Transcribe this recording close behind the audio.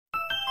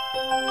It's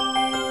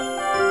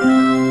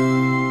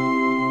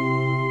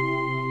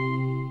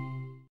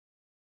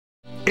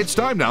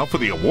time now for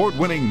the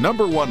award-winning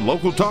 #1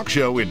 local talk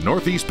show in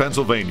Northeast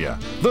Pennsylvania,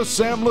 The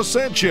Sam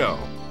Lesante Show.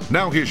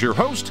 Now here's your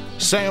host,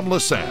 Sam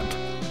Lesante.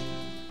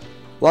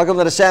 Welcome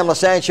to the Sam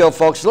Lesante Show,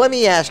 folks. Let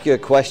me ask you a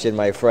question,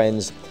 my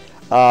friends.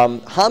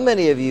 How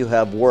many of you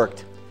have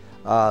worked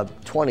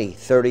 20,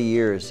 30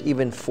 years,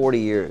 even 40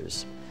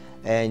 years,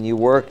 and you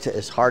worked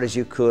as hard as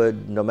you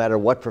could, no matter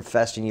what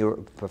profession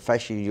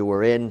you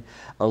were in,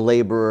 a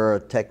laborer, a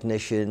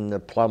technician, a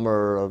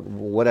plumber,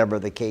 whatever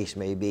the case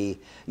may be.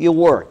 You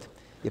worked.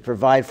 You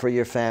provide for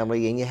your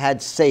family, and you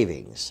had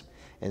savings.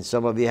 And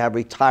some of you have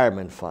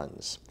retirement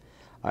funds.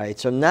 All right,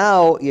 so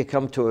now you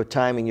come to a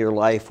time in your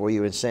life where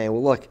you're saying,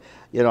 well, look,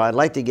 you know, I'd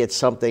like to get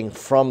something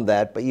from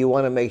that, but you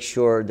want to make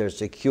sure they're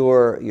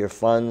secure, your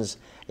funds,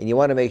 and you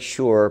want to make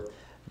sure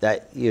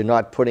that you're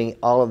not putting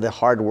all of the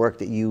hard work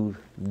that you've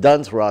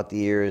done throughout the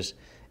years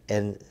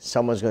and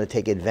someone's going to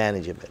take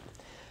advantage of it.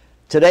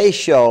 Today's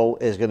show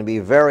is going to be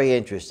very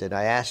interesting.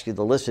 I ask you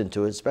to listen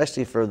to it,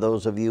 especially for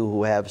those of you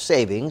who have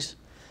savings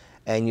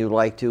and you'd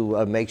like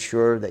to make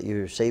sure that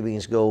your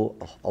savings go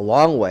a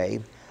long way.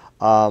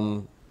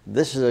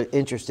 This is an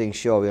interesting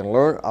show. We're going to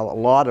learn a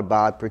lot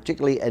about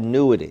particularly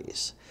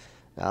annuities.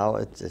 Now,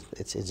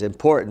 it's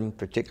important,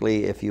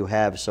 particularly if you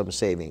have some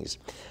savings.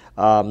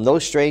 No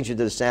stranger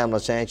to the Sam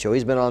Lesante Show.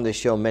 He's been on this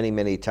show many,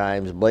 many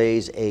times.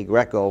 Blaise A.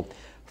 Greco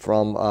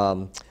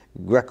from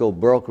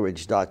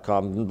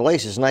GrecoBrokerage.com.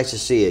 Blaise, it's nice to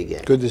see you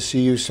again. Good to see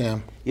you,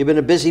 Sam. You've been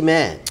a busy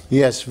man.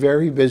 Yes,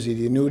 very busy.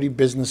 The annuity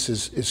business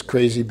is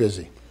crazy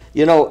busy.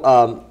 You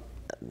know,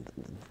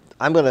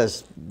 I'm going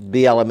to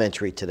be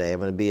elementary today. I'm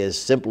going to be as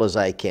simple as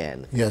I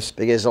can. Yes.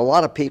 Because a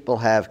lot of people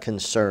have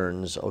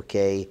concerns,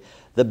 okay?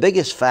 The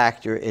biggest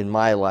factor in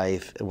my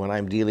life when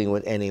I'm dealing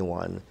with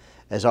anyone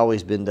has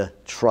always been the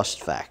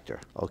trust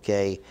factor,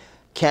 okay?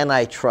 Can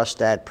I trust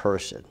that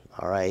person,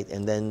 all right?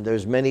 And then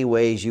there's many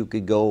ways you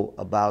could go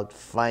about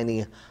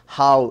finding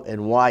how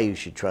and why you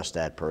should trust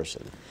that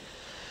person.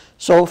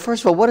 So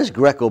first of all, what does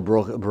Greco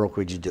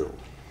Brokerage do?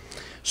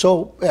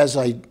 So as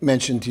I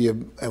mentioned to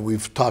you, and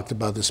we've talked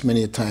about this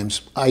many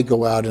times, I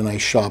go out and I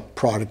shop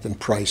product and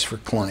price for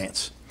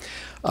clients.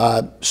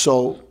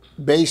 So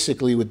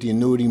basically with the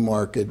annuity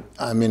market,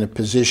 I'm in a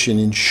position,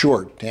 in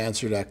short, to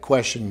answer that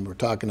question. We're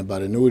talking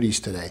about annuities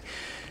today.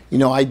 You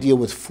know, I deal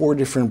with 4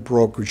 different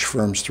brokerage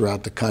firms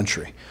throughout the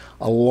country,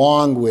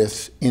 along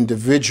with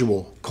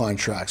individual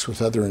contracts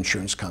with other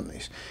insurance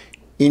companies.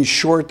 In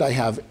short, I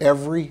have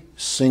every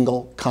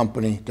single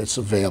company that's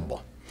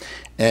available.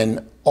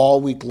 And all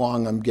week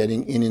long, I'm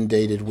getting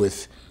inundated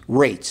with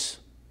rates,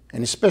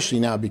 and especially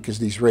now because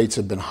these rates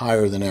have been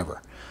higher than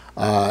ever.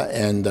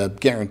 And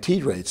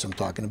guaranteed rates, I'm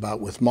talking about,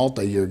 with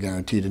multi-year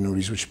guaranteed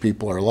annuities, which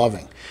people are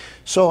loving.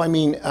 So, I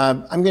mean,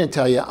 I'm going to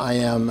tell you, I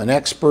am an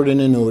expert in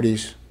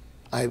annuities.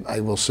 I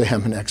will say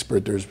I'm an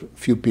expert. There's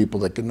few people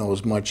that can know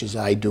as much as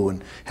I do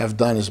and have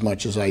done as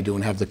much as I do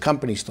and have the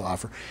companies to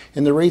offer.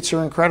 And the rates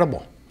are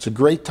incredible. It's a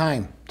great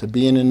time to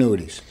be in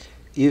annuities.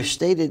 You've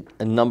stated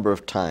a number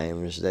of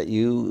times that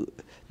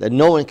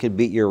no one can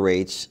beat your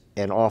rates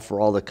and offer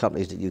all the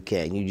companies that you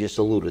can. You just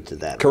alluded to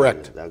that.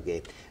 Correct. Right?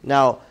 Okay.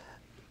 Now,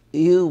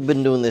 you've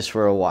been doing this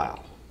for a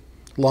while.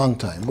 Long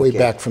time, way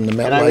back from the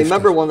MetLife. And I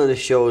remember one of the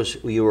shows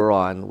you were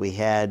on, we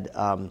had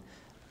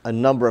a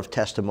number of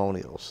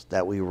testimonials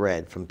that we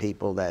read from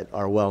people that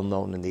are well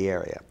known in the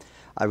area.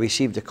 I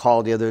received a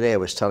call the other day, I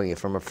was telling you,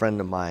 from a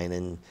friend of mine,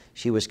 and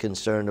she was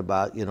concerned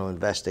about, you know,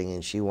 investing,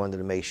 and she wanted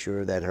to make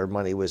sure that her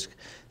money was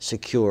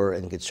secure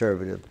and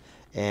conservative.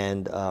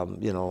 And,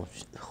 you know,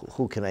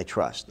 who can I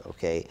trust,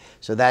 okay?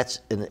 So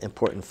that's an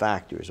important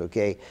factors,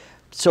 okay?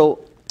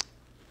 So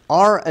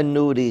are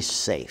annuities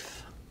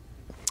safe?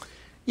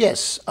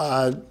 Yes.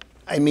 I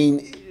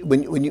mean,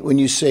 when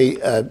you say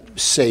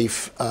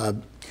safe,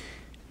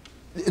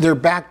 they're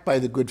backed by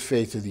the good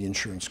faith of the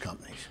insurance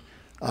companies.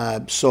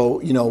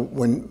 So, you know,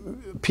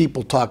 when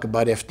people talk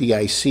about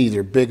FDIC,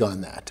 they're big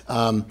on that.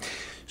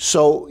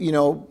 So, you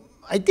know,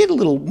 I did a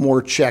little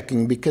more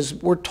checking because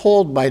we're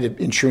told by the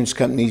insurance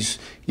companies,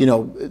 you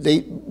know,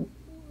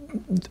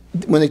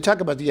 when they talk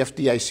about the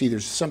FDIC,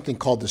 there's something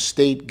called the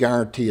State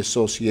Guarantee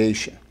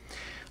Association,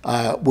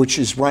 which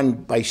is run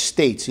by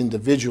states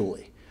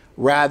individually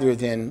rather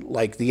than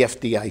like the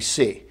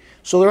FDIC.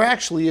 So there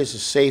actually is a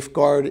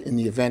safeguard in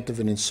the event of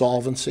an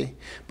insolvency.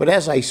 But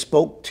as I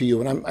spoke to you,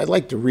 and I'd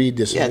like to read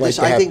this. Yeah,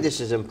 I think this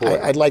is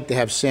important. I'd like to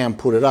have Sam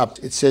put it up.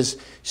 It says,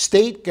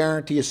 state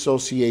guarantee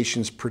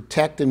associations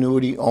protect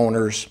annuity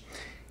owners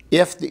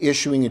if the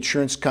issuing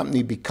insurance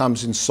company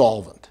becomes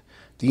insolvent.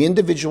 The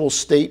individual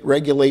state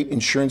regulate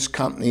insurance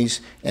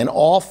companies, and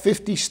all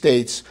 50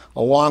 states,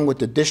 along with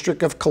the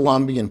District of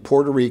Columbia and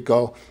Puerto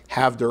Rico,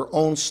 have their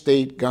own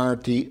state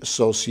guarantee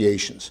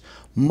associations.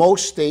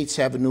 Most states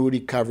have annuity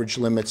coverage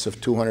limits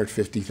of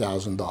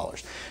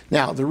 $250,000.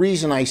 Now, the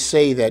reason I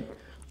say that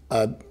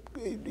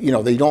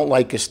they don't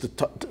like us to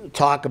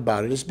talk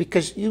about it is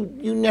because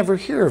you never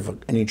hear of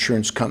an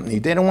insurance company.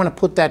 They don't want to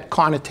put that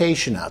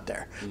connotation out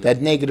there,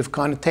 that negative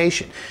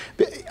connotation.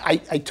 I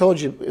told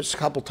you this a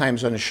couple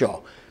times on the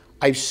show.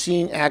 I've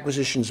seen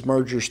acquisitions,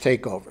 mergers,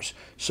 takeovers.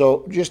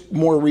 So just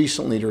more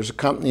recently, there was a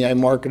company I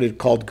marketed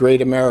called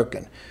Great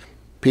American.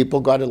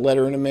 People got a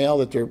letter in the mail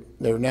that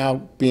they're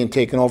now being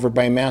taken over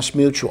by Mass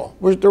Mutual.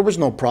 There was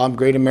no problem.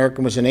 Great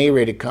American was an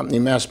A-rated company.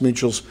 Mass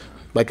Mutual's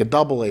like a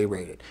double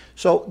A-rated.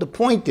 So the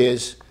point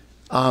is,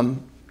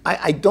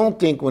 I don't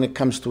think when it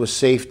comes to a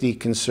safety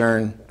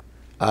concern,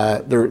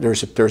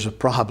 there's a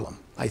problem.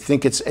 I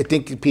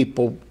think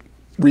people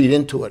read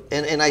into it.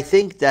 And I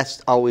think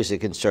that's always a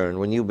concern.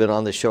 When you've been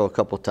on the show a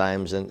couple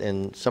times,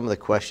 and some of the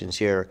questions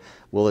here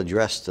will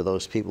address to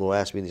those people who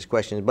ask me these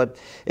questions, but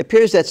it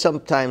appears that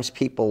sometimes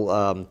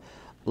people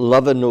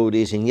love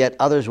annuities, and yet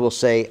others will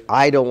say,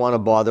 I don't want to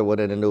bother with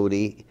an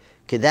annuity.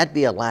 Could that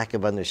be a lack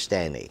of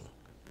understanding?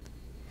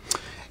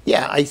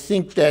 Yeah, I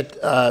think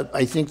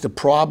the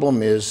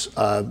problem is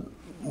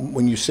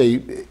when you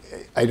say,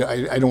 I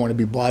don't want to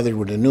be bothered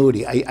with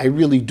annuity, I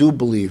really do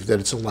believe that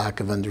it's a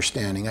lack of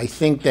understanding. I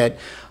think that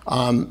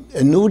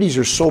annuities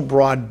are so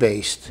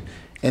broad-based,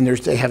 and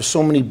they have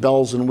so many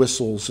bells and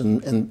whistles,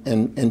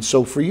 and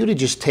so for you to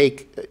just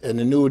take an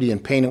annuity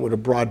and paint it with a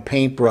broad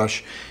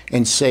paintbrush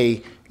and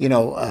say,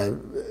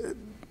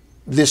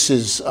 this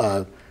is,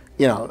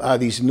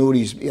 these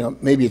annuities,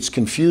 maybe it's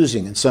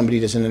confusing and somebody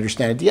doesn't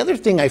understand it. The other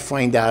thing I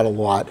find out a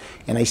lot,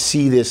 and I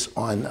see this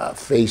on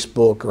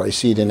Facebook or I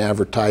see it in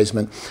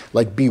advertisement,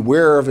 like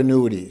beware of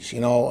annuities,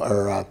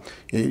 or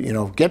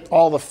get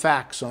all the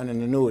facts on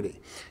an annuity.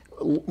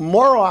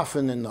 More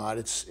often than not,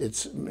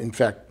 it's in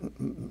fact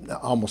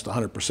almost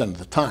 100% of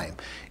the time,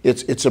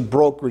 it's a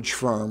brokerage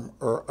firm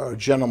or a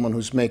gentleman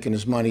who's making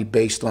his money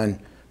based on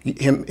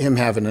him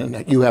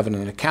having you having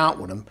an account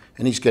with him,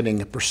 and he's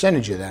getting a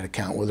percentage of that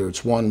account, whether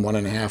it's 1,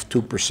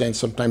 1.5%, 2%,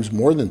 sometimes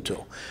more than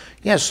 2.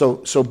 Yeah,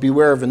 so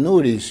beware of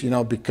annuities,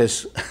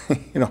 because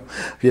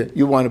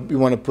you want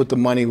to put the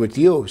money with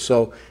you.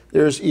 So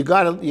you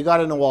got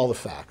to know all the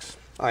facts.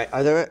 All right,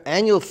 are there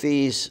annual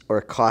fees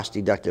or costs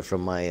deducted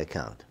from my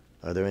account?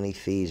 Are there any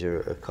fees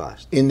or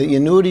costs? In the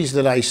annuities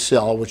that I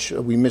sell, which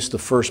we missed the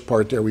first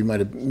part there, we might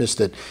have missed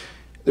it.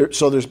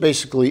 So there's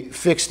basically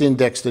fixed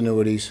indexed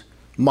annuities,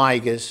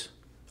 MIGAs.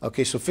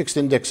 Okay, so fixed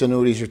index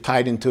annuities are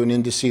tied into an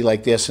index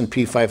like the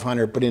S&P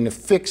 500, but in a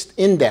fixed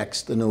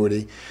indexed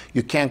annuity,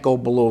 you can't go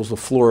below the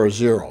floor of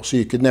 0, so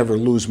you could never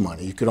lose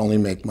money. You could only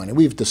make money.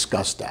 We've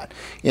discussed that.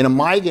 In a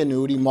MIGA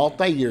annuity,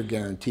 multi-year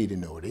guaranteed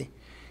annuity,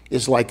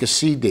 is like a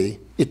CD.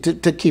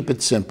 To keep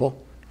it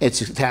simple, it's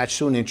attached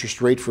to an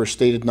interest rate for a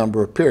stated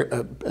number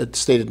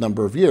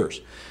of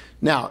years.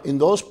 Now, in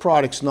those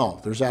products, no,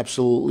 there's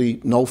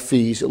absolutely no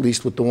fees, at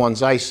least with the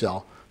ones I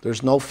sell.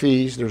 There's no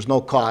fees, there's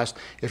no cost.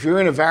 If you're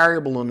in a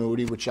variable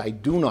annuity, which I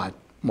do not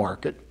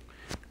market,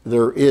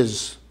 there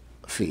is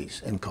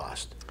fees and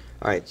cost.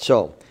 All right,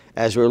 so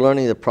as we're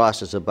learning the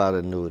process about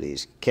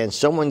annuities, can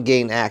someone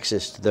gain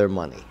access to their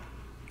money?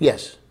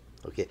 Yes.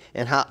 Okay,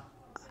 and how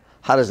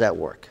does that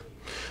work?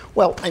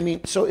 Well, I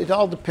mean, so it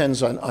all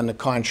depends on the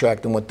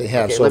contract and what they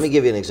have. Okay, so let me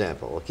give you an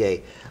example,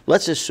 okay?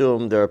 Let's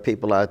assume there are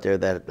people out there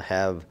that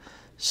have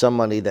some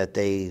money that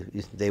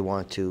they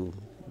want to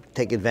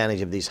take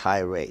advantage of these high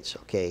rates,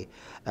 okay?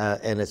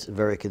 And it's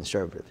very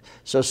conservative.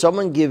 So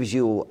someone gives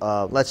you,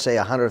 let's say,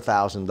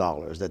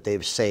 $100,000 that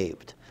they've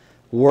saved,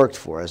 worked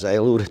for, as I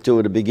alluded to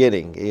at the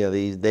beginning.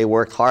 They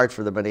worked hard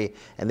for the money,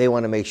 and they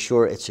want to make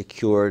sure it's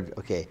secured,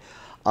 okay?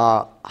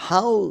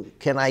 How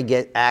can I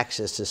get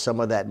access to some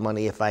of that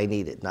money if I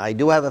need it? Now, I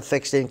do have a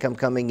fixed income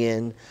coming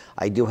in.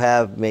 I do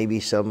have maybe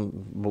some,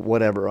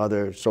 whatever,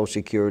 other Social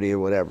Security or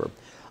whatever.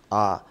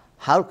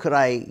 How could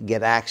I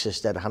get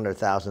access to that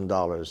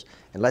 $100,000?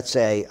 And let's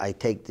say I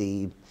take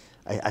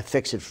I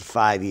fix it for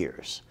 5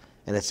 years,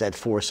 and it's at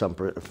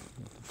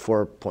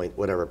 4 point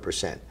whatever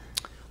percent.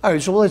 All right,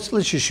 so let's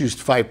just use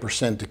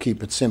 5% to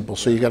keep it simple.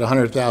 So you got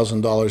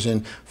 $100,000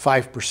 in,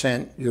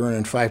 5%, you're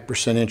earning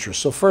 5%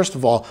 interest. So first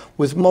of all,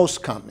 with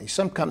most companies,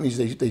 some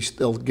companies, they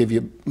still give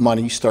you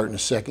money starting the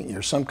second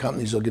year. Some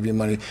companies will give you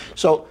money.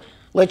 So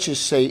let's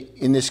just say,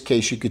 in this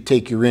case, you could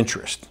take your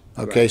interest.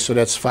 Okay, right. So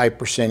that's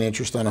 5%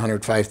 interest on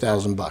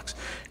 $105,000.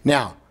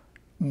 Now,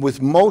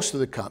 with most of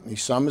the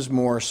companies, some is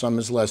more, some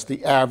is less,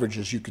 the average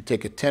is you could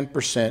take a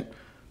 10%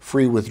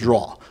 free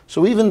withdrawal.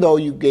 So even though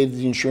you gave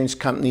the insurance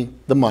company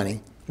the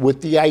money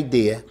with the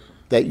idea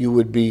that you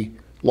would be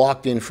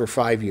locked in for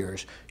 5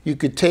 years, you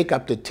could take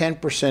up to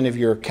 10% of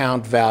your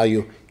account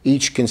value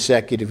each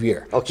consecutive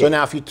year. Okay. So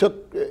now if you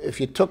took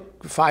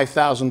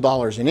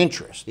 $5,000 in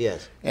interest,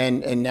 yes,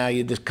 and now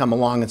you just come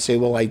along and say,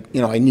 well, I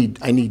need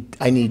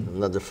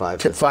another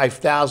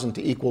 5,000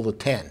 to equal the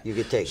 10. You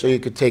could take. So you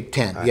could take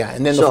 10. Right. Yeah,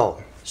 and then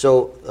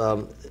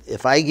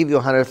if I give you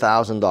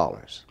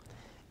 $100,000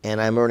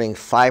 and I'm earning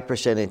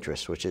 5%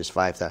 interest, which is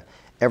 5,000,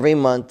 every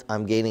month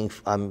I'm making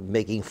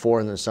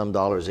 $400 and some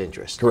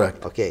interest.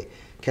 Correct. Okay.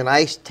 Can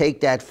I take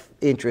that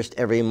interest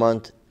every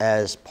month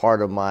as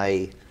part of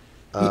my?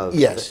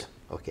 Yes.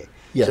 Okay.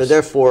 Yes. So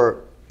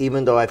therefore,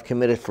 even though I've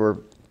committed for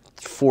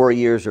 4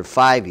 years or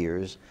 5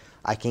 years,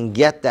 I can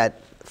get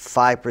that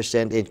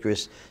 5%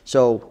 interest.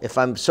 So if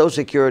I'm Social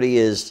Security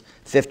is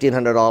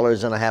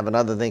 $1,500 and I have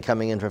another thing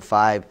coming in for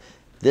 5,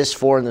 this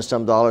 $400 and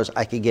some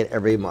I could get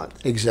every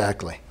month.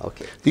 Exactly.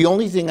 Okay. The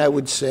only thing I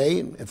would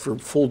say, for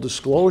full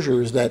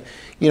disclosure, is that,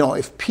 you know,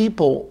 if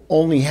people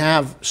only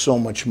have so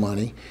much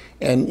money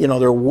and, you know,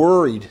 they're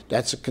worried,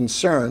 that's a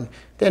concern,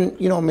 then,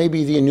 you know,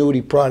 maybe the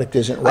annuity product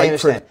isn't right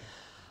for them.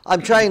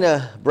 I'm trying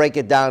to break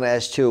it down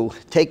as to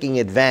taking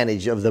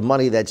advantage of the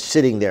money that's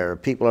sitting there.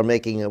 People are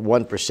making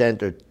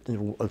 1%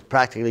 or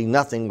practically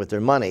nothing with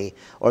their money,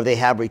 or they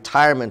have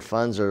retirement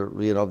funds, or,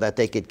 you know, that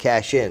they could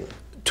cash in.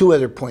 2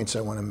 other points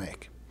I want to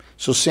make.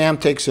 So Sam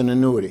takes an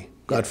annuity.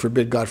 God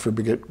forbid, God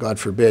forbid, God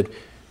forbid,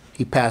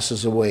 he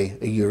passes away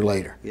a year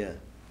later. Yeah.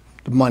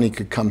 The money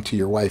could come to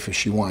your wife if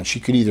she wants. She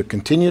could either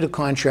continue the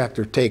contract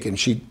or take it. And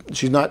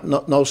she's not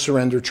no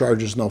surrender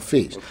charges, no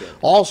fees. Okay.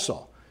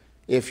 Also,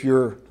 if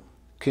you're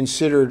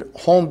considered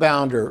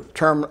homebound or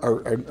term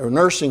or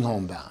nursing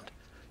homebound,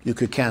 you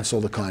could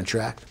cancel the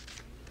contract.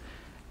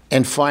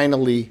 And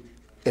finally,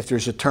 if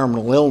there's a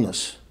terminal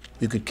illness,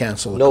 you could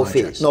cancel the contract.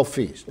 No fees. No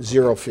fees.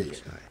 0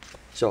 fees. Right.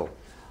 So,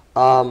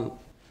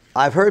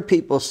 I've heard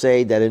people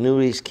say that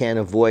annuities can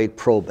avoid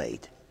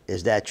probate.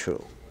 Is that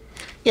true?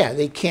 Yeah,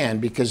 they can,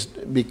 because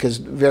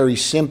very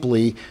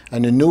simply,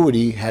 an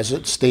annuity has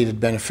a stated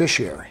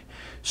beneficiary.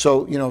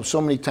 So, you know,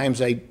 so many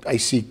times I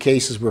see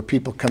cases where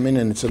people come in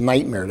and it's a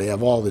nightmare. They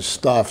have all this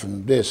stuff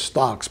and this,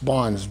 stocks,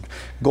 bonds,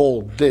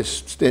 gold,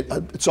 this,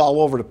 it's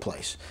all over the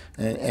place.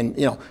 And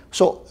you know,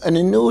 so an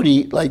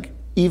annuity, like,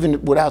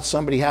 even without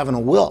somebody having a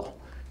will,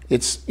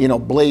 it's, you know,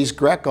 Blaise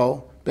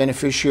Greco,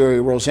 beneficiary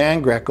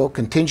Roseanne Greco,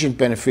 contingent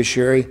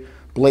beneficiary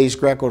Blaise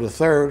Greco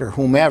III, or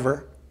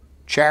whomever,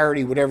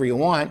 charity, whatever you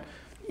want.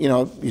 You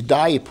know, you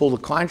die, you pull the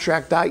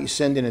contract out, you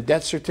send in a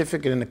death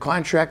certificate and the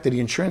contract to the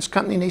insurance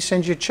company, and they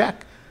send you a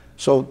check.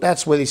 So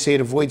that's why they say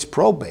it avoids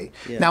probate.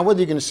 Yeah. Now,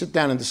 whether you're going to sit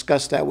down and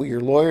discuss that with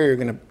your lawyer, you're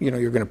going to, you know,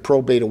 you're going to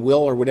probate a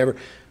will or whatever.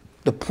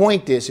 The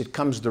point is, it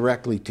comes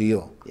directly to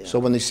you. Yeah. So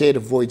when they say it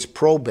avoids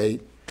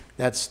probate,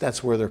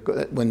 that's where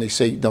they're, when they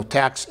say no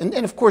tax, and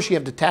of course you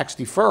have the tax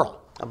deferral.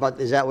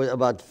 Is that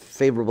about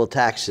favorable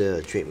tax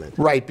treatment?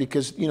 Right,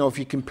 because, you know, if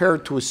you compare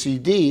it to a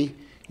CD,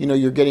 you know,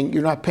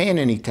 you're not paying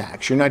any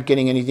tax. You're not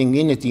getting anything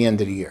in at the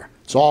end of the year.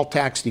 It's all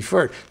tax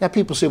deferred. Now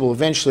people say, well,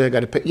 eventually I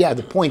got to pay. Yeah,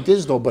 the point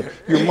is though, but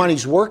your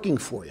money's working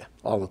for you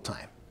all the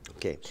time.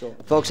 Okay, so,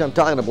 folks, I'm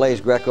talking to Blaise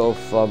Greco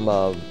from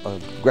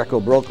Greco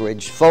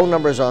Brokerage. Phone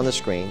number's on the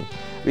screen.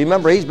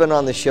 Remember, he's been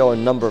on the show a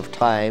number of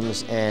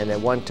times, and at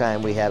one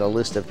time we had a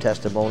list of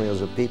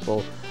testimonials of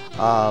people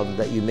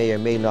that you may or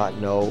may not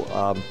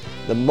know.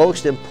 The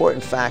most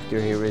important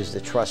factor here is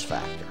the trust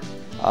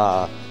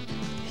factor.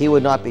 He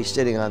would not be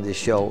sitting on this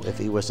show if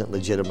he wasn't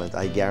legitimate.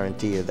 I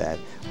guarantee you that.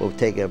 We'll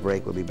take a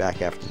break. We'll be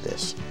back after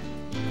this.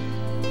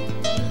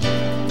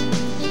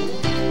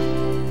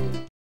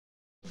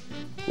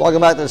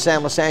 Welcome back to the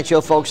Sam Lesante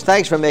Show, folks.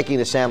 Thanks for making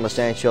the Sam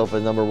Lesante Show for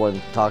the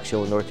 #1 talk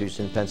show in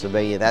northeastern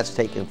Pennsylvania. That's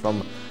taken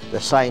from the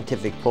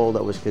scientific poll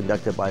that was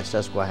conducted by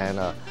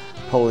Susquehanna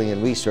Polling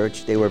and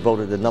Research. They were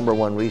voted the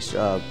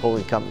 #1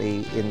 polling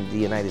company in the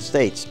United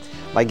States.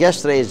 My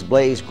guest today is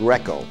Blaise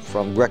Greco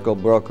from Greco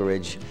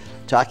Brokerage,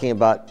 talking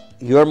about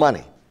your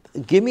money.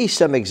 Give me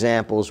some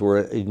examples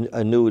where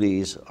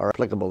annuities are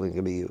applicable and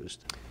can be used.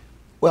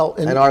 Well,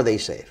 and are they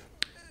safe?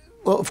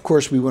 Well, of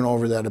course, we went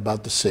over that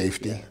about the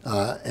safety,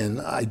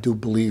 and I do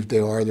believe they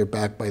are. They're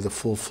backed by the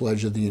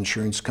full-fledged of the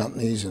insurance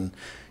companies, and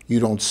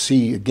you don't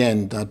see,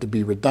 again, not to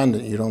be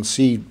redundant, you don't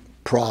see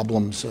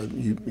problems.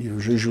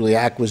 Usually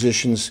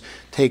acquisitions,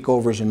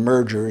 takeovers, and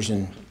mergers,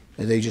 and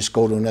they just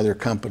go to another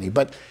company.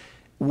 But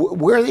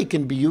where they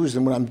can be used,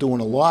 and what I'm doing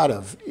a lot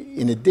of,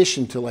 in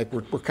addition to, like,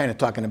 we're kind of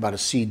talking about a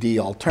CD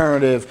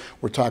alternative,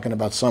 we're talking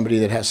about somebody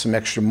that has some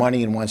extra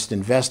money and wants to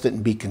invest it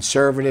and be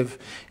conservative.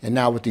 And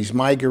now with these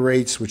MIGA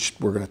rates, which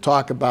we're going to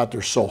talk about,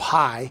 they're so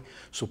high,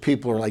 so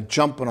people are like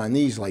jumping on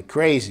these like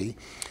crazy.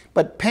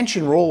 But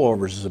pension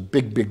rollovers is a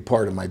big, big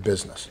part of my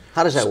business.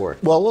 How does that work?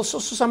 Well, so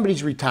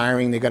somebody's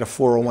retiring, they got a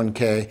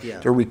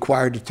 401k, they're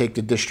required to take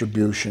the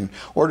distribution,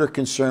 or they're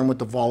concerned with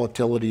the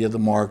volatility of the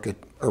market,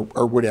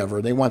 or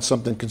whatever. They want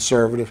something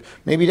conservative.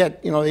 Maybe that,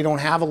 you know, they don't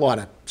have a lot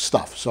of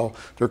stuff, so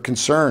they're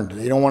concerned.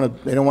 They don't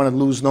want to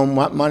lose no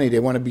money. They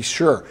want to be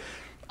sure.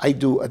 I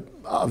do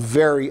a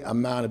very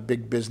amount of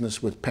big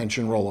business with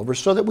pension rollovers,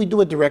 so that we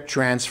do a direct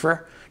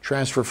transfer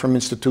from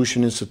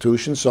institution to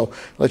institution. So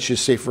let's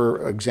just say,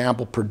 for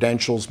example,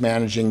 Prudential's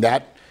managing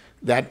that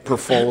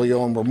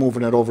portfolio, and we're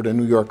moving it over to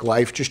New York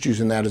Life, just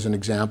using that as an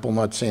example,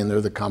 not saying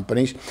they're the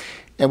companies.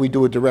 And we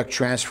do a direct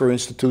transfer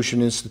institution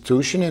to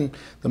institution, and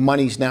the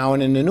money's now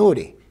in an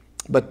annuity.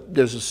 But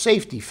there's a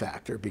safety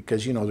factor,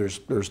 because, you know,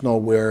 there's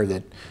nowhere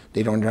that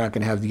they're not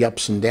going to have the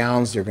ups and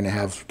downs. They're going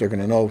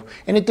to know,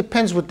 and it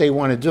depends what they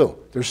want to do.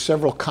 There's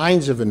several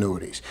kinds of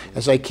annuities.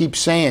 As I keep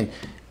saying,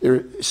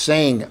 they're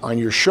saying on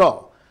your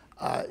show,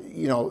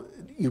 you know,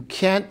 you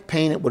can't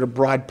paint it with a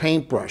broad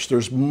paintbrush.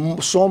 There's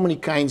so many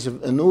kinds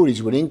of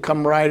annuities with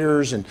income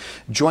riders and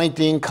joint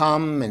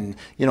income and,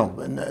 you know,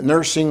 a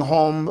nursing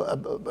home,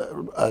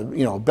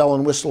 you know, bell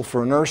and whistle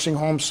for a nursing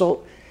home.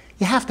 So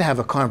you have to have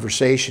a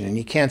conversation, and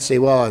you can't say,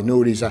 well,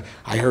 annuities, I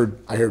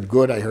heard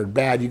good, I heard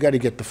bad. You got to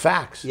get the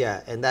facts.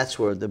 Yeah, and that's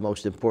where the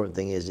most important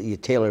thing is that you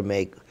tailor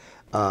make.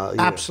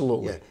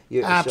 Absolutely.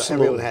 So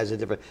everyone has a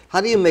different.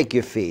 How do you make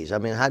your fees? I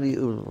mean, how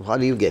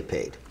do you get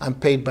paid? I'm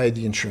paid by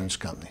the insurance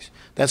companies.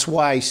 That's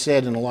why I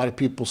said, and a lot of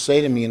people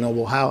say to me, you know,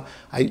 well,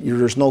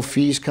 there's no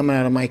fees coming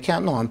out of my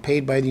account. No, I'm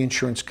paid by the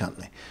insurance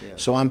company. Yeah.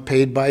 So I'm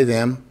paid by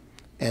them,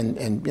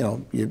 and you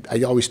know,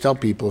 I always tell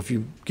people, if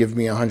you give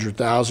me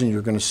 $100,000,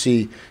 you're going to see,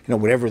 you know,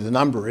 whatever the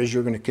number is,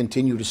 you're going to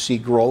continue to see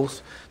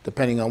growth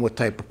depending on what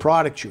type of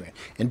product you're in.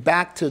 And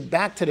back to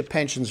the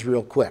pensions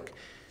real quick.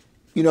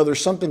 You know,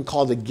 there's something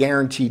called a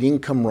guaranteed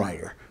income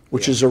rider,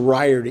 which is a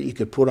rider that you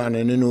could put on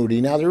an annuity.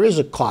 Now, there is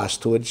a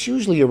cost to it. It's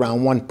usually around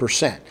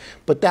 1%.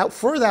 But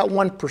for that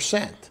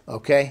 1%,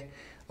 okay,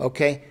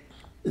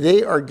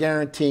 they are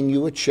guaranteeing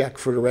you a check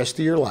for the rest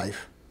of your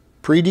life,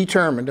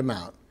 predetermined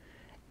amount.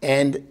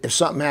 And if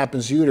something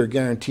happens to you, they're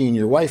guaranteeing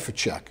your wife a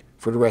check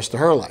for the rest of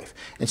her life.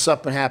 And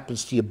something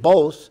happens to you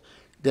both,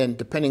 then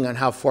depending on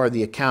how far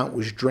the account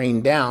was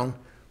drained down,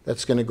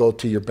 that's going to go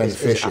to your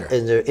beneficiary.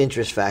 And there are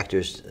interest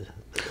factors.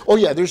 Oh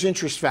yeah, there's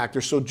interest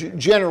factors. So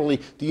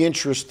generally the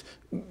interest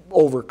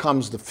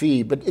overcomes the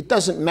fee, but it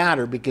doesn't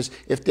matter, because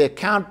if the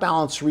account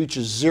balance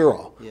reaches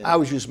zero, I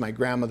always use my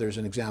grandmother as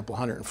an example,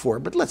 104,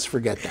 but let's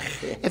forget that.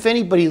 If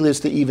anybody lives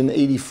to even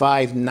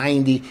 85,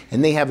 90,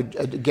 and they have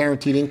a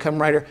guaranteed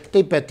income rider,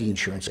 they bet the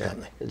insurance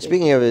company. And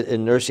speaking of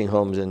in nursing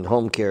homes and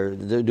home care,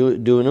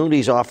 do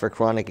annuities offer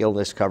chronic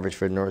illness coverage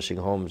for nursing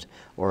homes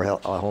or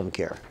home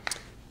care?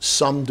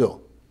 Some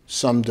do.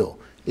 Some do.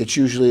 It's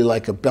usually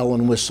like a bell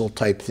and whistle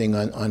type thing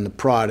on the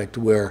product,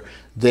 where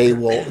they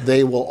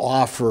will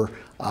offer,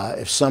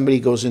 if somebody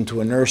goes into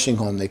a nursing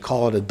home, they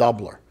call it a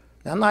doubler.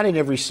 Now, not in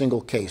every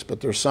single case,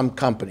 but there's some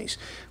companies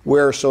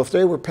where, so if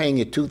they were paying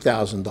you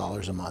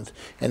 $2,000 a month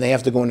and they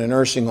have to go in a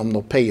nursing home,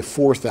 they'll pay you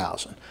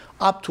 $4,000,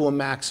 up to a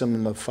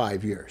maximum of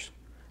 5 years.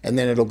 And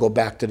then it'll go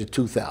back to the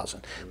 $2,000.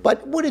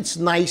 But what it's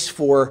nice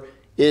for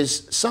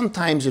is,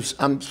 sometimes if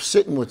I'm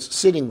sitting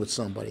with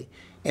somebody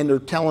and they're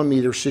telling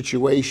me their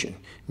situation,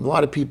 a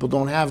lot of people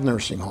don't have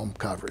nursing home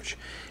coverage.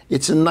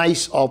 It's a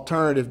nice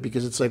alternative,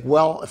 because it's like,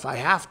 well, if I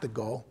have to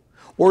go,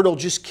 or they'll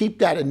just keep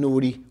that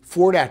annuity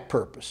for that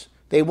purpose.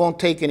 They won't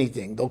take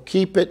anything. They'll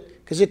keep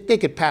it, because they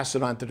could pass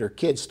it on to their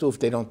kids too if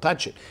they don't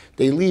touch it.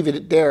 They leave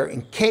it there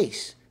in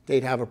case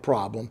they'd have a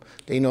problem.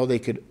 They know they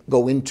could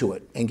go into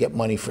it and get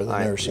money for the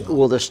nursing home.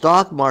 Will the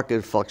stock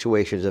market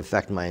fluctuations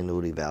affect my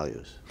annuity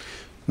values?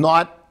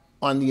 Not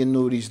on the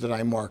annuities that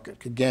I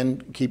market.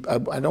 Again,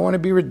 I don't want to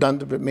be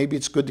redundant, but maybe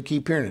it's good to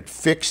keep hearing it.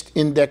 Fixed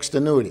indexed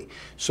annuity.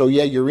 So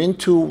yeah, you're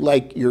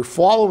you're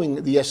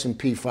following the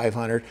S&P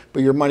 500,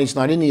 but your money's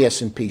not in the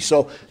S&P.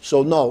 So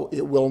no,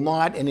 it will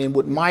not. And then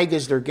with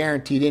MYGAs, they're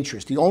guaranteed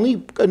interest. The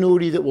only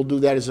annuity that will do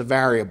that is a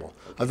variable.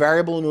 A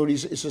variable annuity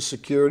is a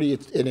security,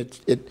 and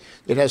it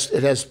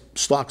has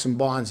stocks and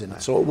bonds in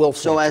it, so it will.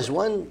 So as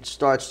one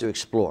starts to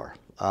explore,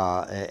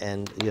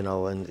 and you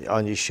know, and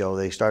on your show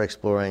they start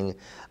exploring,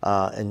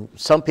 and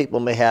some people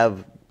may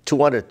have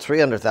 $200,000,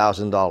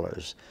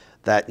 $300,000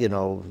 that, you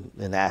know,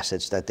 in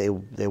assets that they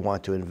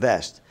want to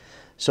invest.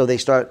 So they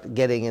start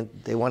getting in,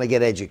 they want to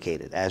get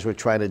educated, as we're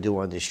trying to do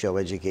on this show,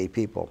 educate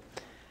people.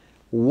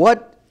 When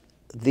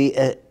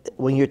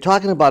you're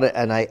talking about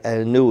an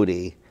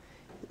annuity,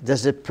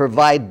 does it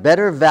provide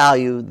better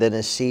value than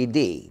a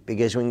CD?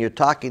 Because when you're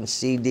talking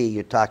CD,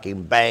 you're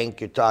talking bank,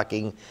 you're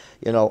talking,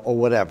 you know, or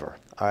whatever,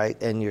 all right?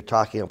 And you're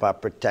talking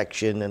about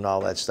protection and all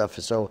that stuff.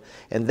 So,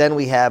 and then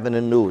we have an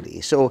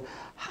annuity. So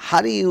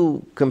how do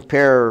you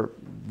compare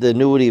the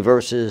annuity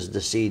versus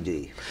the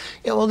CD?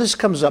 Yeah, well, this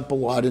comes up a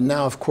lot. And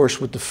now, of course,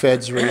 with the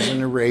feds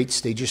raising the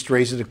rates, they just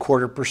raised it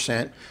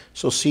 0.25%.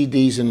 So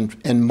CDs and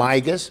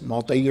MYGAs,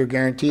 multi-year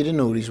guaranteed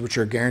annuities, which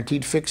are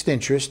guaranteed fixed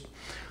interest,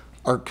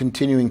 are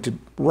continuing to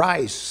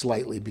rise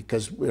slightly,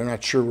 because we're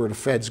not sure where the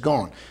Fed's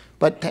going.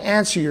 But to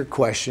answer your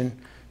question,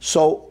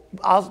 so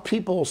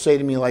people will say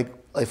to me, like,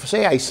 if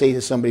I say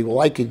to somebody, well,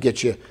 I could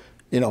get you,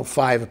 you know,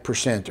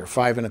 5% or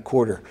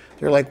 5.25%.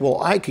 They're like,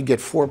 well, I could get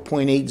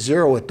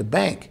 4.80 at the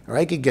bank, or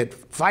I could get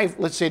 5.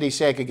 Let's say they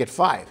say I could get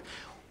 5.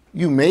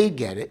 You may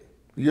get it.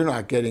 You're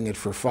not getting it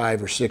for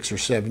 5 or 6 or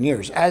 7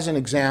 years. As an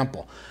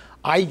example,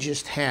 I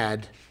just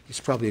had, it's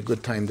probably a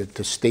good time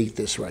to state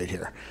this right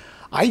here.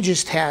 I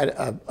just had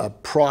a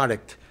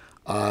product,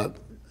 10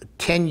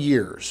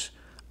 years,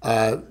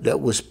 that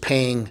was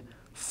paying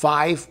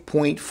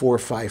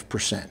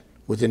 5.45%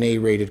 with an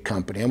A-rated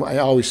company. I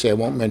always say I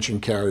won't mention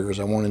carriers,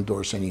 I won't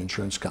endorse any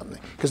insurance company,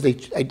 because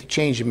I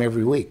change them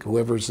every week,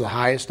 whoever's the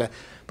highest.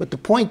 But the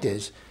point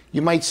is,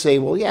 you might say,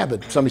 well, yeah,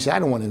 but somebody said, I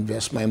don't want to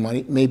invest my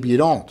money. Maybe you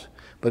don't,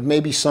 but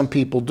maybe some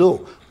people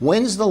do.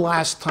 When's the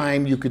last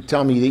time you could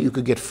tell me that you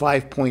could get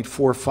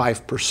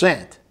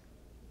 5.45%?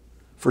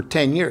 For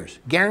 10 years,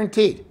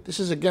 guaranteed? This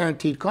is a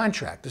guaranteed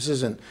contract. This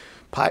isn't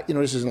pie,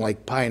 this isn't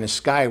like pie in the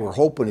sky. We're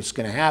hoping it's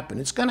going to happen.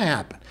 It's going to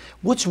happen.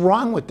 What's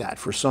wrong with that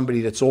for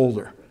somebody that's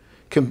older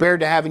compared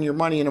to having your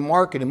money in a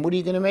market? And what are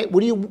you going to make?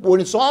 When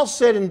it's all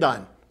said and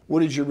done, what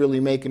did you really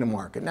make in a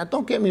market? Now,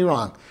 don't get me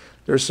wrong.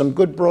 There's some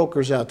good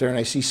brokers out there, and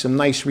I see some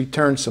nice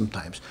returns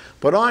sometimes.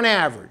 But on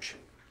average,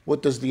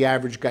 what does the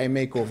average guy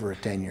make over a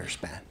 10-year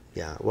span?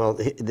 Yeah, well,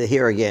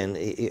 here again,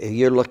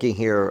 you're looking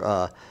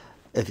here,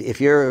 if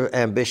you're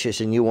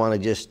ambitious and you want to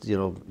just,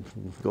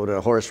 go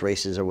to horse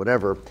races or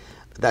whatever,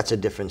 that's a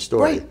different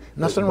story. Right,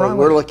 nothing wrong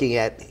with it. We're looking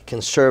at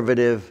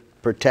conservative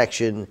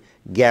protection,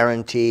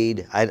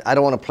 guaranteed. I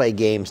don't want to play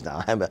games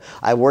now.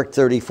 I worked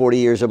 30, 40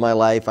 years of my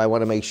life. I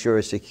want to make sure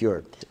it's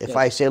secure. If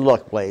I say,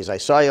 look, Blaise, I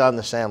saw you on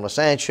the Sam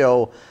Lesante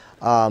show.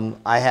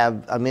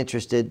 I'm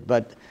interested,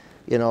 but,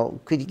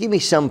 could you give me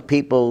some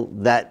people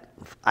that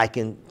I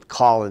can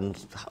call, and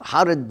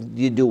how did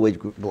you do with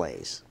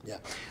Blaise? Yeah,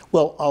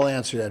 well, I'll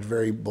answer that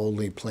very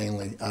boldly,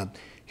 plainly.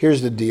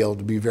 Here's the deal,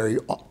 to be very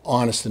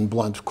honest and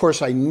blunt. Of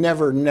course, I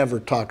never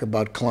talk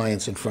about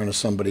clients in front of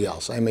somebody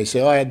else. I may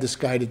say, oh, I had this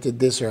guy that did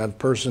this, or I have a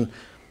person,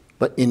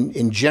 but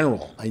in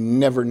general, I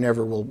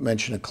never will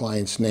mention a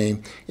client's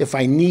name. If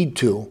I need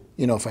to,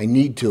 if I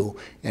need to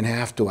and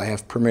have to, I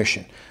have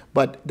permission.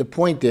 But the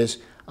point is,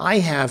 I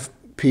have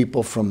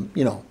people from,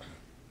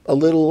 a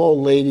little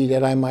old lady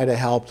that I might have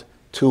helped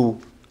to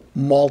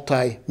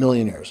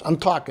multi-millionaires. I'm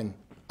talking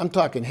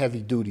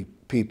heavy-duty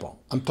people.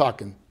 I'm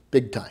talking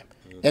big time.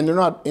 And they're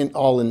not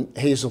all in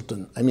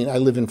Hazleton. I mean, I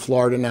live in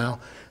Florida now.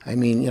 I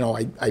mean,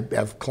 I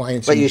have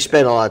clients. But you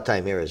spend a lot of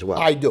time here as well.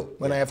 I do,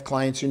 when I have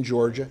clients in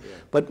Georgia.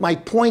 But my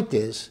point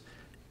is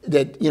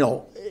that,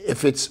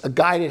 if it's a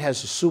guy that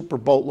has a super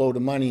boatload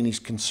of money and he's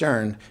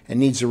concerned and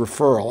needs a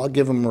referral, I'll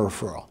give him a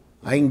referral.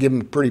 I can give him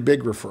a pretty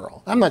big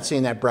referral. I'm not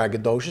saying that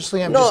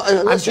braggadociously. I'm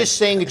just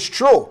saying it's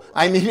true.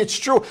 I mean, it's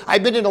true.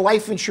 I've been in the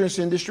life insurance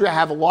industry. I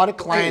have a lot of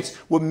clients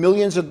with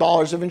millions of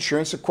dollars of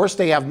insurance. Of course,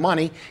 they have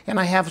money, and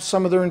I have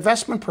some of their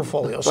investment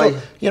portfolios. So, I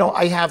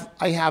have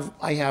a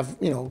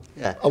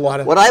lot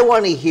of. What I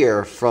want to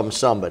hear from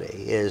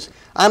somebody is,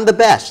 I'm the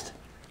best.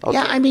 Okay.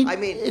 Yeah, I mean,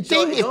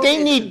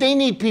 if they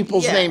need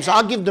people's names,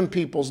 I'll give them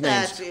people's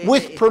names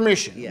with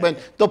permission. Yeah,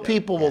 but the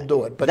people will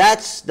do it. But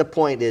that's the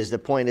point. Is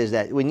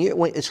that when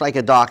it's like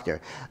a doctor.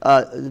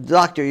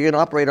 Doctor, you're going to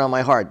operate on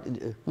my heart.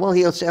 Well,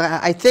 he'll say,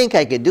 I think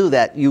I could do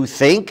that. You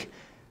think?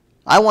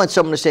 I want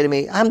someone to say to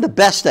me, I'm the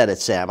best at it,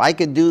 Sam. I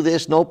can do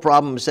this, no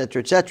problem, et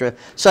cetera,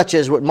 such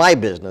as with my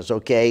business.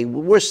 Okay,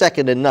 we're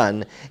second to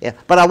none. Yeah.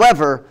 But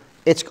however,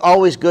 it's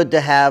always good to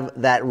have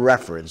that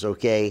reference,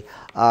 okay?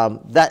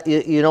 That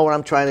you know what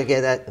I'm trying to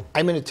get at?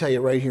 I'm going to tell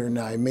you right here and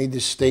now. I made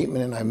this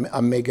statement, and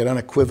I make it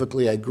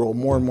unequivocally. I grow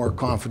more and more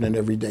confident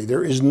every day.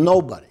 There is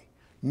nobody,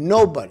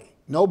 no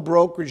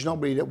brokerage,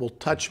 nobody that will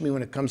touch me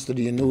when it comes to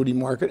the annuity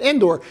market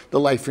and or the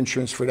life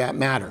insurance for that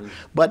matter.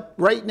 But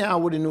right now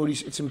with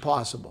annuities, it's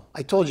impossible.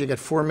 I told you I got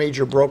 4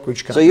 major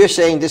brokerage companies. So you're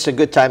saying this is a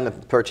good time to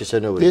purchase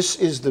annuities? This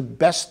is the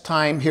best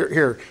time.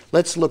 Here,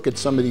 let's look at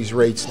some of these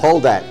rates.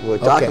 Hold that. We're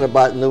talking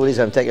about annuities.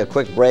 I'm taking a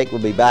quick break.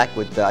 We'll be back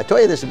with, I told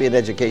you this would be an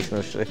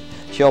educational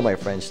show, my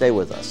friends. Stay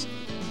with us.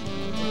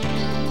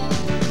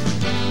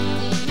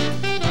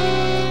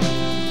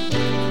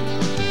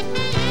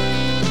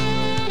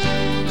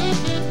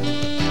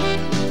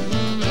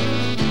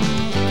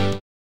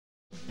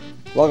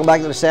 Welcome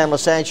back to the Sam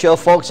Lesante Show,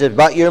 folks. It's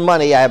about your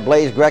money. I have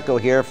Blaise Greco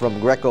here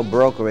from Greco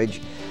Brokerage.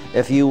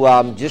 If you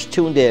just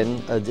tuned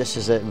in, this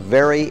is a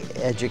very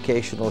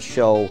educational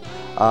show.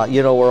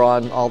 We're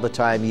on all the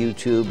time,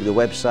 YouTube, the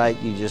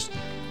website. You just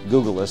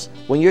Google us.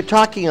 When you're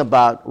talking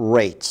about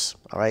rates,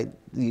 all right,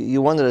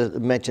 you wanted to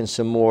mention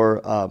some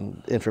more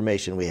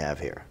information we have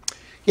here.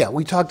 Yeah,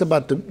 we talked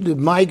about the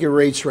MIGA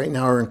rates right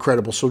now are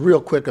incredible. So real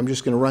quick, I'm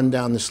just going to run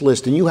down this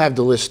list, and you have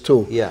the list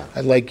too. Yeah.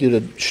 I'd like you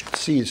to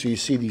see it so you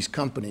see these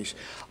companies.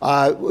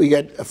 We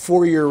got a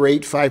 4-year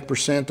rate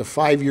 5%, a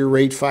 5-year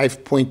rate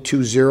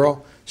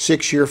 5.20,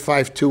 6-year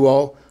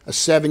 5.20, a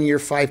 7-year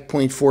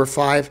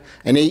 5.45,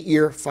 an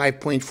 8-year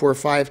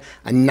 5.45,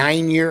 a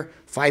 9-year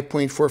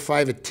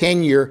 5.45, a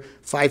 10-year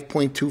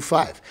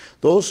 5.25.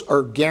 Those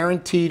are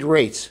guaranteed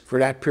rates for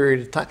that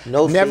period of time.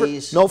 No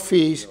fees. No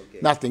fees.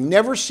 Nothing.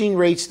 Never seen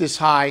rates this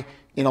high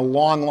in a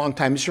long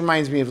time. This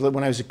reminds me of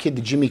when I was a kid,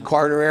 the Jimmy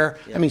Carter era.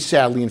 Yeah. I mean,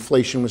 sadly,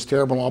 inflation was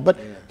terrible and all, but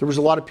there was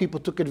a lot of people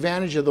who took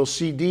advantage of those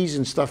CDs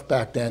and stuff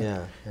back then.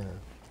 Yeah.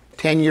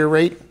 10-year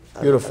rate,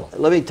 beautiful.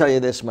 Let me tell you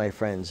this, my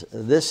friends.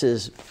 This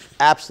is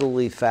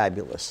absolutely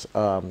fabulous.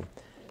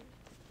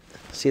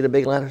 See the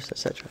big letters,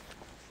 etc.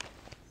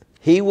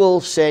 He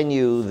will send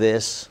you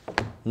this,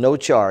 no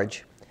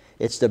charge.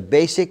 It's the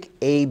basic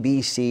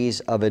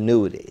ABCs of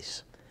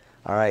annuities.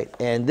 All right,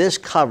 and this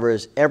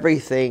covers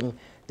everything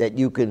that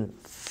you can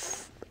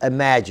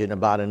imagine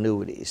about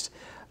annuities.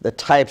 The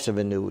types of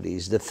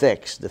annuities, the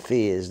fixed, the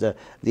fees, the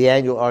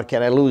annual, or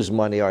can I lose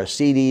money, are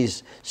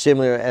CDs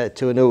similar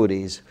to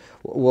annuities?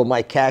 Will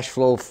my cash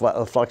flow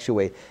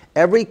fluctuate?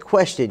 Every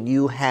question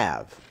you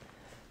have,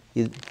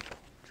 the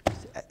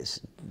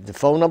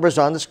phone number is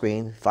on the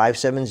screen,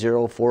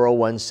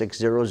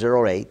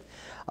 570-401-6008.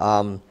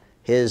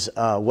 His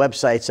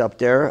website's up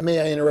there. May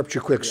I interrupt you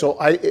quick? So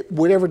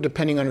whatever,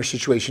 depending on their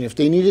situation, if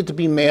they need it to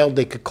be mailed,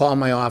 they could call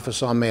my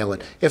office, I'll mail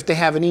it. If they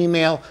have an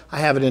email, I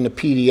have it in a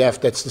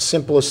PDF. That's the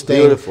simplest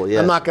thing. Beautiful,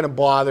 yes. I'm not going to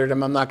bother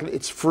them. I'm not going to,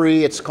 it's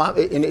free,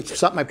 and it's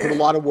something I put a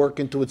lot of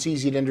work into. It's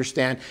easy to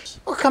understand.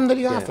 Or come to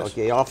the office.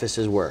 Okay, office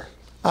is where?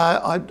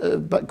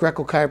 But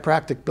Greco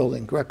Chiropractic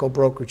Building, Greco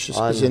Brokerage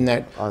is in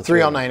that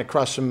 309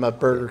 across from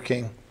Burger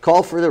King.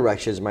 Call for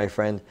directions, my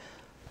friend.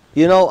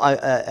 You know,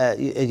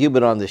 you've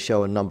been on the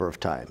show a number of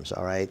times,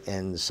 all right?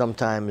 And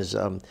sometimes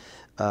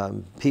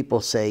people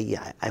say,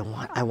 yeah, I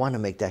want to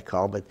make that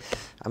call, but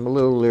I'm a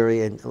little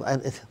leery,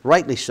 and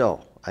rightly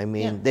so. I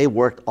mean, they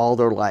worked all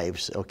their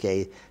lives,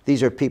 okay?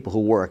 These are people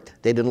who worked.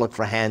 They didn't look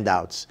for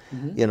handouts.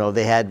 You know,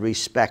 they had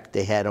respect.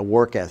 They had a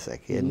work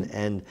ethic,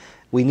 and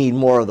we need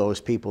more of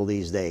those people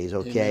these days,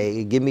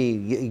 okay? Give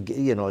me,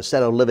 you know,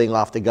 instead of living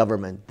off the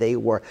government, they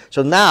work.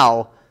 So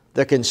now,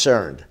 they're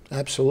concerned.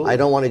 Absolutely. I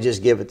don't want to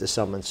just give it to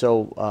someone.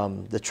 So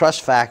the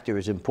trust factor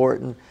is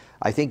important.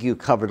 I think you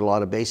covered a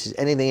lot of bases.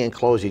 Anything in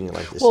closing you'd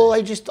like to say? Well,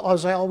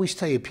 as I always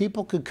tell you,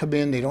 people could come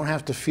in, they don't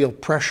have to feel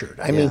pressured.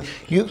 I mean,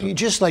 you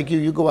just like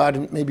you go out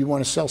and maybe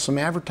want to sell some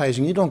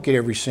advertising, you don't get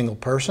every single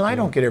person. I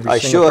don't get every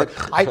single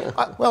person.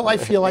 Well, I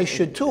feel I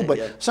should too,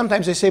 but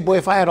sometimes I say, boy,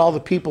 if I had all the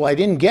people I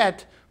didn't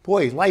get,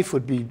 boy, life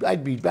would be,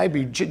 I'd be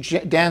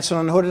dancing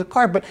on the hood of the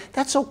car, but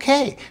that's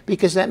okay,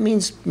 because that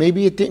means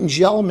maybe it didn't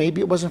gel,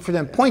 maybe it wasn't for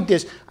them. Point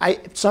is,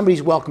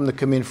 somebody's welcome to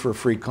come in for a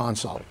free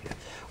consult.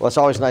 Well, it's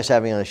always nice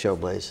having you on the show,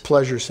 Blaise.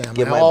 Pleasure, Sam.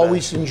 I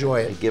always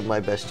enjoy it. I give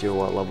my best to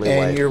your lovely wife.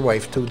 And your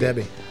wife too,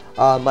 Debbie.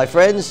 My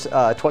friends,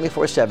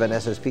 24/7,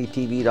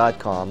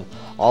 SSPTV.com,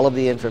 all of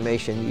the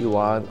information you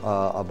want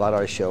about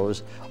our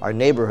shows, our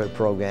neighborhood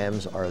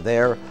programs are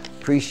there.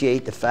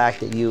 Appreciate the fact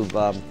that you've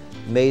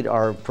made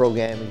our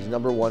programming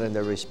 #1 in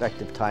their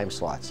respective time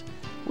slots.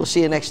 We'll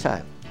see you next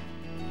time.